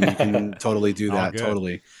bottom, you can totally do that.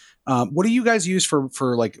 Totally. What do you guys use for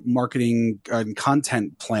like marketing and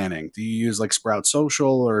content planning? Do you use like Sprout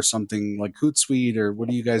Social or something like Hootsuite, or what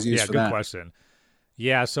do you guys use for that? Yeah, good question.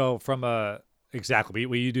 Yeah, so exactly,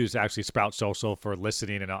 we use actually Sprout Social for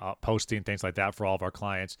listening and posting, things like that for all of our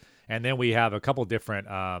clients. And then we have a couple different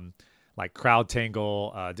like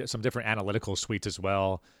CrowdTangle, some different analytical suites as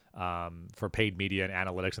well for paid media and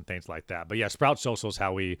analytics and things like that. But yeah, Sprout Social is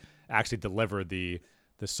how we actually deliver the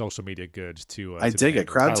social media goods to. I dig it.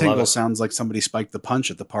 CrowdTangle sounds like somebody spiked the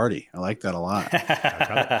punch at the party. I like that a lot.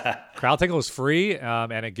 CrowdTangle is free,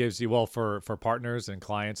 and it gives you for partners and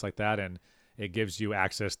clients like that, and it gives you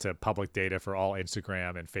access to public data for all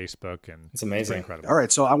Instagram and Facebook, and it's amazing. Incredible. All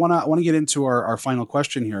right, so I want to get into our final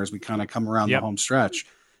question here as we kind of come around the home stretch.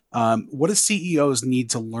 What do CEOs need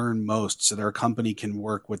to learn most so their company can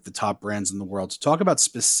work with the top brands in the world? So talk about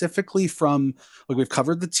specifically from, like, we've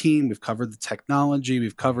covered the team, we've covered the technology,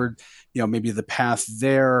 we've covered, maybe the path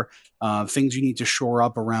there, things you need to shore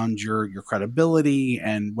up around your credibility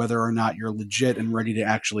and whether or not you're legit and ready to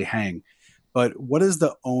actually hang. But what is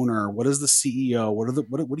the owner? What is the CEO? What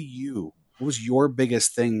was your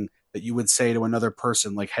biggest thing that you would say to another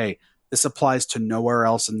person? Like, hey, this applies to nowhere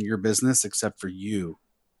else in your business except for you.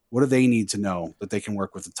 What do they need to know that they can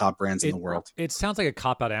work with the top brands in the world? It sounds like a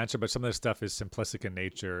cop-out answer, but some of this stuff is simplistic in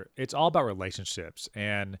nature. It's all about relationships.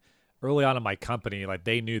 And early on in my company, like,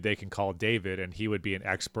 they knew they can call David and he would be an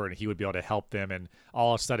expert and he would be able to help them. And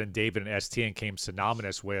all of a sudden, David and STN came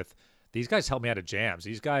synonymous with, these guys help me out of jams.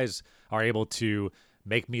 These guys are able to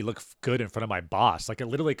make me look good in front of my boss. Like, it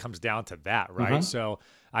literally comes down to that, right? Mm-hmm. So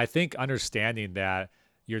I think understanding that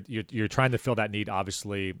you're trying to fill that need,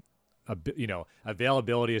 obviously,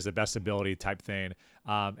 availability is the best ability type thing.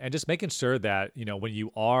 And just making sure that, when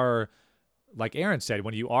you are, like Aaron said,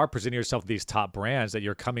 when you are presenting yourself to these top brands, that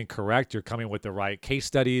you're coming correct, you're coming with the right case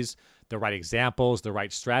studies, the right examples, the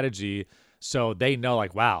right strategy. So they know,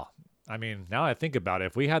 like, wow, I mean, now I think about it,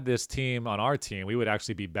 if we had this team on our team, we would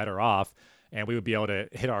actually be better off and we would be able to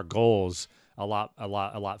hit our goals a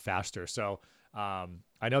lot faster. So,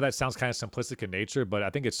 I know that sounds kind of simplistic in nature, but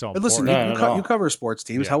I think it's so important. Listen, you cover sports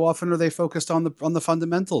teams. Yeah. How often are they focused on the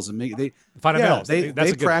fundamentals and fundamentals? They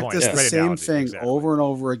practice the same thing over and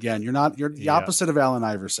over again. You're the opposite of Allen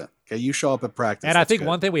Iverson. Okay, you show up at practice. And I think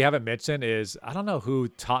one thing we haven't mentioned is, I don't know who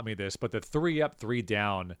taught me this, but the 3 up, 3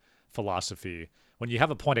 down philosophy. When you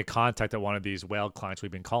have a point of contact at one of these whale clients,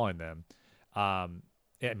 we've been calling them.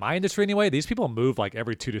 In my industry anyway, these people move like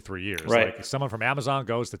every 2 to 3 years. Right. Like, someone from Amazon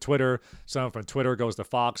goes to Twitter, someone from Twitter goes to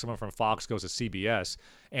Fox, someone from Fox goes to CBS.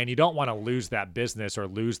 And you don't want to lose that business or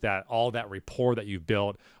lose all that rapport that you've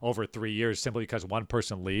built over 3 years simply because one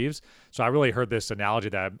person leaves. So I really heard this analogy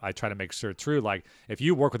that I try to make sure true. Like, if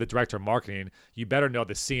you work with the director of marketing, you better know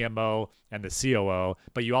the CMO and the COO,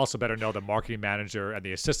 but you also better know the marketing manager and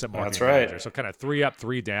the assistant marketing manager. So kind of 3 up,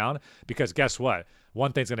 3 down, because guess what?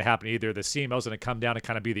 One thing's going to happen. Either the CMO is going to come down and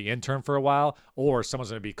kind of be the intern for a while, or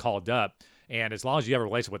someone's going to be called up. And as long as you have a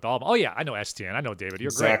relationship with all of them, oh yeah, I know STN, I know David,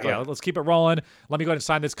 you're great. Yeah, let's keep it rolling. Let me go ahead and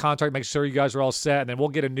sign this contract, make sure you guys are all set, and then we'll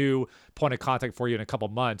get a new point of contact for you in a couple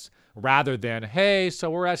months, rather than, hey, so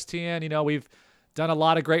we're STN, we've done a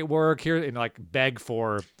lot of great work here, and like beg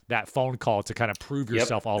for that phone call to kind of prove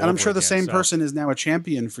yourself all over again. And I'm sure the same person is now a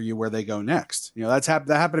champion for you where they go next. That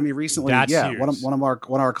happened to me recently. That's huge. One of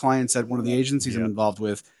our clients at one of the agencies I'm involved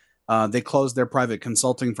with, they closed their private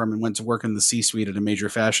consulting firm and went to work in the C-suite at a major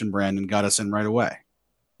fashion brand and got us in right away.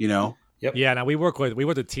 Yep. Yeah. Now we worked with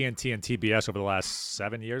TNT and TBS over the last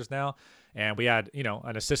 7 years now, and we had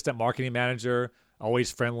an assistant marketing manager,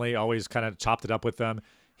 always friendly, always kind of chopped it up with them.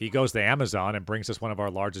 He goes to Amazon and brings us one of our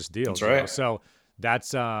largest deals. That's right. So that's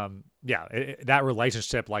that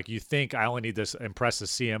relationship. Like, you think I only need to impress the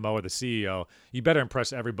CMO or the CEO, you better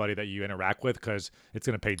impress everybody that you interact with, because it's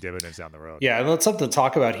going to pay dividends down the road. Yeah, and that's something to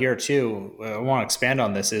talk about here too. I want to expand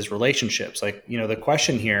on this is relationships. Like, the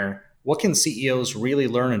question here: what can CEOs really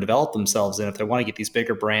learn and develop themselves in if they want to get these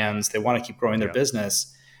bigger brands? They want to keep growing their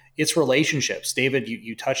business. It's relationships. David,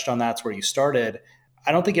 you touched on that's where you started.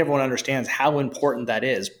 I don't think everyone understands how important that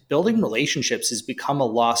is. Building relationships has become a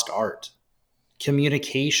lost art.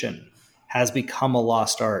 Communication has become a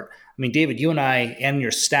lost art. I mean, David, you and I and your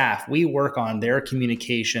staff, we work on their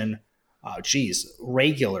communication,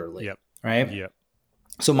 regularly, right? Yep.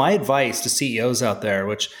 So my advice to CEOs out there,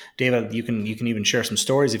 which David, you can even share some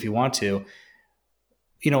stories if you want to.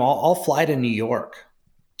 I'll fly to New York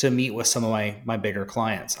to meet with some of my bigger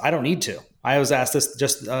clients. I don't need to. I was asked this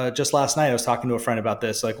just last night. I was talking to a friend about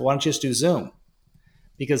this. Like, why don't you just do Zoom?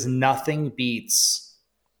 Because nothing beats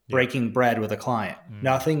breaking bread with a client.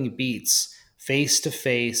 Nothing beats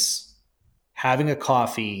face-to-face, having a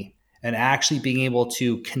coffee, and actually being able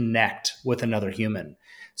to connect with another human.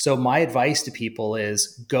 So my advice to people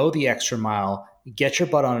is go the extra mile, get your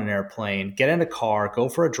butt on an airplane, get in a car, go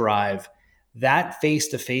for a drive. That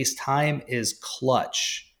face-to-face time is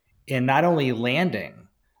clutch in not only landing,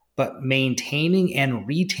 but maintaining and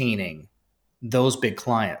retaining those big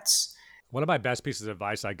clients. One of my best pieces of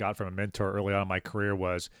advice I got from a mentor early on in my career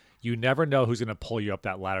was you never know who's going to pull you up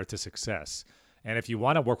that ladder to success. And if you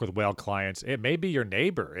want to work with whale clients, it may be your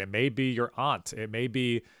neighbor, it may be your aunt, it may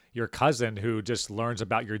be your cousin who just learns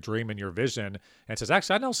about your dream and your vision and says,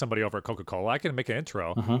 actually, I know somebody over at Coca-Cola. I can make an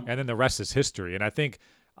intro. And then the rest is history. And I think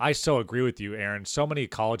I so agree with you, Aaron. So many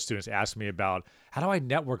college students ask me about how do I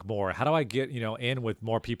network more? How do I get, in with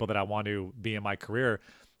more people that I want to be in my career?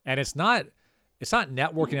 And it's not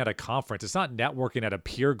networking at a conference. It's not networking at a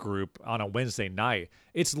peer group on a Wednesday night.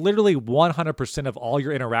 It's literally 100% of all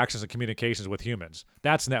your interactions and communications with humans.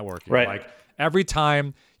 That's networking. Right. Like every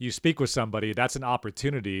time you speak with somebody, that's an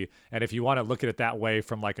opportunity. And if you want to look at it that way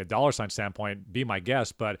from like a dollar sign standpoint, be my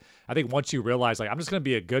guest. But I think once you realize like, I'm just going to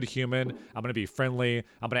be a good human. I'm going to be friendly.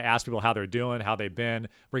 I'm going to ask people how they're doing, how they've been,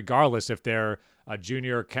 regardless if they're a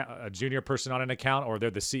junior person on an account or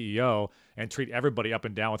they're the CEO, and treat everybody up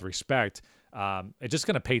and down with respect. It's just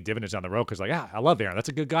going to pay dividends down the road because I love Aaron. That's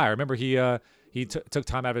a good guy. I remember he took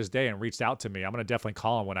time out of his day and reached out to me. I'm going to definitely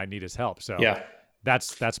call him when I need his help. So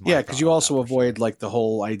that's my because you also avoid like the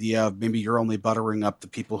whole idea of maybe you're only buttering up the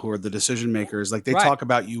people who are the decision makers. Like they talk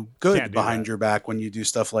about you good behind your back when you do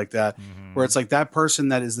stuff like that, where it's like that person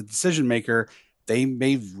that is the decision maker, they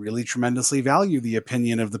may really tremendously value the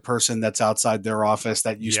opinion of the person that's outside their office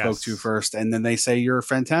that you spoke to first. And then they say, you're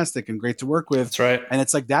fantastic and great to work with. That's right. And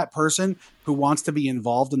it's like that person who wants to be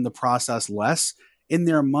involved in the process less, in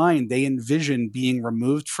their mind, they envision being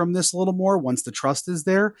removed from this a little more once the trust is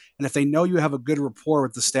there. And if they know you have a good rapport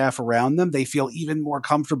with the staff around them, they feel even more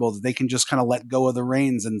comfortable that they can just kind of let go of the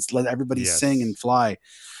reins and let everybody sing and fly.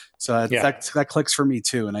 So that clicks for me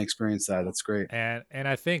too, and I experienced that. That's great. And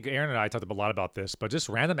I think Aaron and I talked a lot about this, but just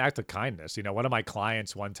random act of kindness. One of my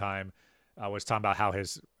clients one time was talking about how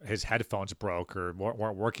his headphones broke or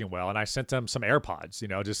weren't working well, and I sent him some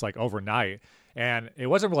AirPods, just like overnight. And it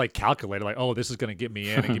wasn't really calculated, like, oh, this is going to get me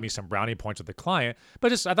in and give me some brownie points with the client. But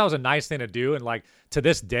just I thought it was a nice thing to do. And like to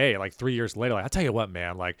this day, like 3 years later, like, I'll tell you what,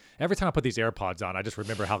 man, like every time I put these AirPods on, I just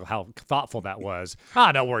remember how thoughtful that was.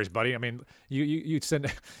 No worries, buddy. I mean, you send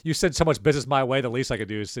so much business my way. The least I could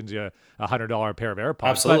do is send you $100 pair of AirPods.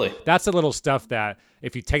 Absolutely. But that's the little stuff that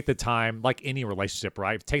if you take the time, like any relationship,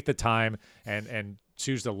 right? Take the time and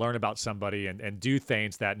choose to learn about somebody and do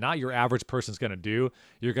things that not your average person's going to do,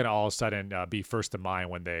 you're going to all of a sudden be first in mind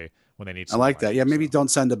when they need something. I like that. Yeah, maybe don't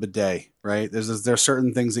send a bidet, right? There's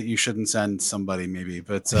certain things that you shouldn't send somebody maybe,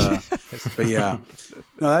 but yeah.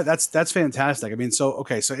 No, that's fantastic. I mean, so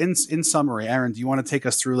in summary, Aaron, do you want to take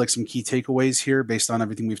us through like some key takeaways here based on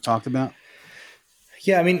everything we've talked about?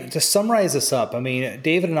 Yeah, I mean, to summarize this up, I mean,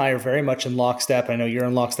 David and I are very much in lockstep. I know you're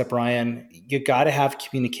in lockstep, Ryan. You got to have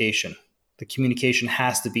communication. The communication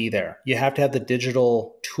has to be there. You have to have the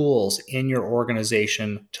digital tools in your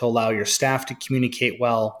organization to allow your staff to communicate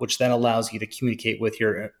well, which then allows you to communicate with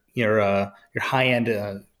your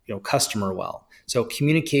high-end customer well. So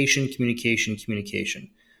communication.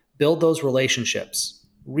 Build those relationships.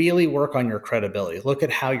 Really work on your credibility. Look at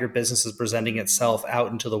how your business is presenting itself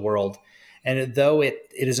out into the world. And though it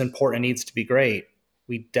is important and needs to be great,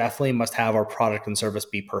 we definitely must have our product and service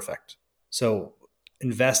be perfect. So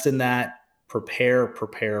invest in that. Prepare.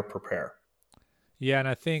 Yeah, and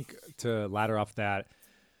I think to ladder off that,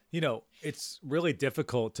 it's really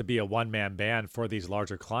difficult to be a one-man band for these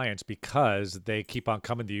larger clients because they keep on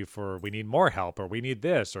coming to you for, we need more help, or we need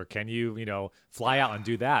this, or can you, fly out and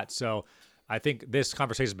do that. So I think this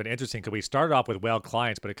conversation has been interesting because we started off with whale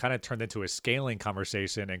clients, but it kind of turned into a scaling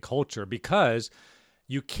conversation and culture because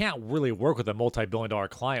you can't really work with a multi-billion-dollar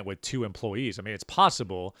client with 2 employees. I mean, it's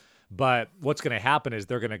possible, but what's going to happen is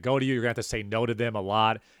they're going to go to you. You're going to have to say no to them a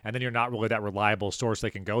lot, and then you're not really that reliable source they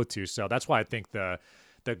can go to. So that's why I think the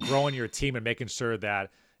growing your team and making sure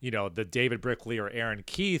that, the David Brickley or Aaron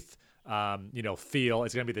Keith, feel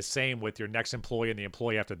it's going to be the same with your next employee and the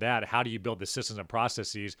employee after that. How do you build the systems and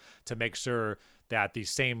processes to make sure that the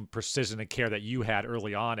same precision and care that you had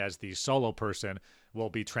early on as the solo person will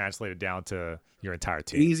be translated down to your entire An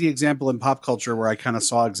team. easy example in pop culture where I kind of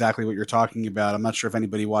saw exactly what you're talking about. I'm not sure if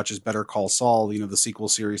anybody watches Better Call Saul, the sequel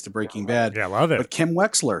series to Breaking Bad. Yeah, I love it. But Kim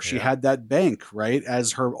Wexler, she had that bank, right,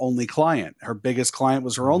 as her only client. Her biggest client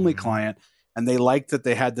was her only client. And they liked that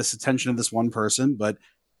they had this attention of this one person, but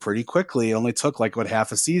pretty quickly, it only took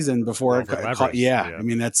half a season before it caught. Yeah. I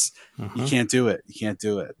mean, that's, you can't do it. You can't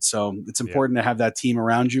do it. So it's important to have that team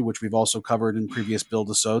around you, which we've also covered in previous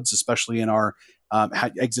build-a-sodes, especially in our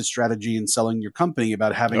exit strategy and selling your company,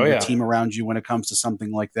 about having your team around you when it comes to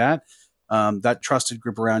something like that. That trusted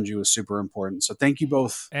group around you is super important. So thank you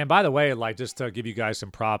both. And by the way, just to give you guys some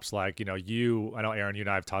props, I know Aaron, you and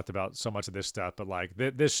I have talked about so much of this stuff, but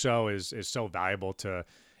this show is so valuable to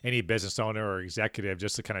any business owner or executive,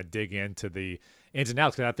 just to kind of dig into the ins and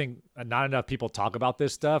outs. Because I think not enough people talk about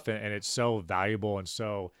this stuff, and it's so valuable and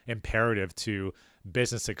so imperative to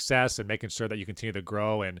business success and making sure that you continue to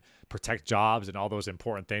grow and protect jobs and all those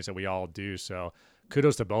important things that we all do. So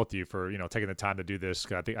kudos to both of you for taking the time to do this.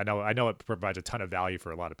 I know it provides a ton of value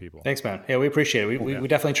for a lot of people. Thanks, man. Yeah, we appreciate it. We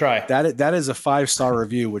definitely try. That is a 5-star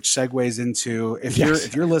review, which segues into if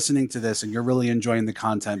you're listening to this and you're really enjoying the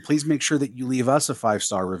content, please make sure that you leave us a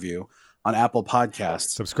 5-star review on Apple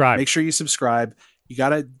Podcasts. Subscribe. Make sure you subscribe. You got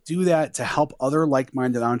to do that to help other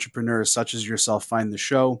like-minded entrepreneurs such as yourself find the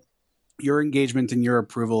show. Your engagement and your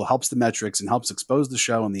approval helps the metrics and helps expose the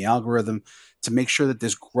show and the algorithm to make sure that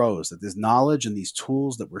this grows, that this knowledge and these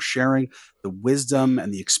tools that we're sharing, the wisdom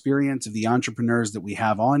and the experience of the entrepreneurs that we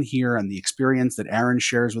have on here, and the experience that Aaron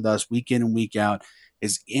shares with us week in and week out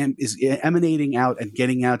is emanating out and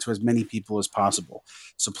getting out to as many people as possible.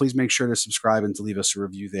 So please make sure to subscribe and to leave us a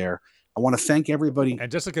review there. I want to thank everybody.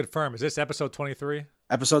 And just to confirm, is this episode 23?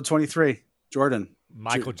 Episode 23. Jordan.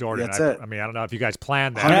 Michael Jordan. That's it. I mean, I don't know if you guys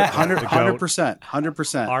planned that.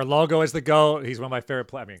 100%. Our logo is the GOAT. He's one of my favorite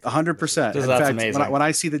players. 100%. In fact, amazing. When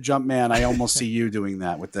I see the jump man, I almost see you doing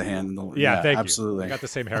that with the hand. Thank you. Absolutely. We got the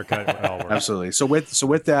same haircut. Absolutely. So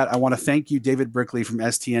with that, I want to thank you, David Brickley from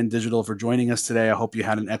STN Digital, for joining us today. I hope you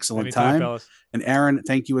had an excellent time. Fellas. And Aaron,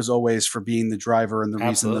 thank you as always for being the driver and the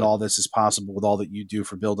reason that all this is possible with all that you do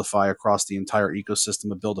for Buildify across the entire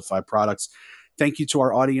ecosystem of Buildify products. Thank you to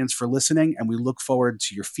our audience for listening, and we look forward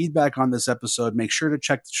to your feedback on this episode. Make sure to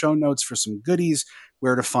check the show notes for some goodies,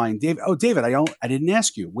 where to find David. Oh, David, I didn't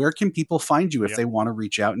ask you. Where can people find you if they want to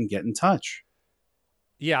reach out and get in touch?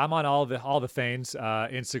 Yeah, I'm on all the things.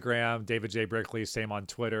 Instagram, David J. Brickley. Same on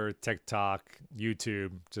Twitter, TikTok,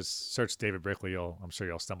 YouTube. Just search David Brickley. I'm sure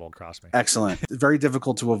you'll stumble across me. Excellent. Very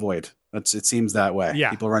difficult to avoid. It seems that way.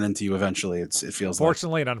 Yeah. People run into you eventually. It feels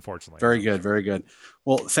Fortunately and unfortunately. Very good. Very good.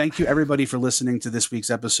 Well, thank you everybody for listening to this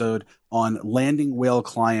week's episode on landing whale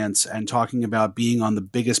clients and talking about being on the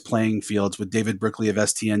biggest playing fields with David Brickley of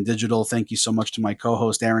STN Digital. Thank you so much to my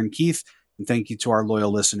co-host, Aaron Keith. And thank you to our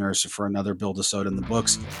loyal listeners for another Build-A-Sode in the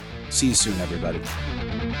books. See you soon, everybody.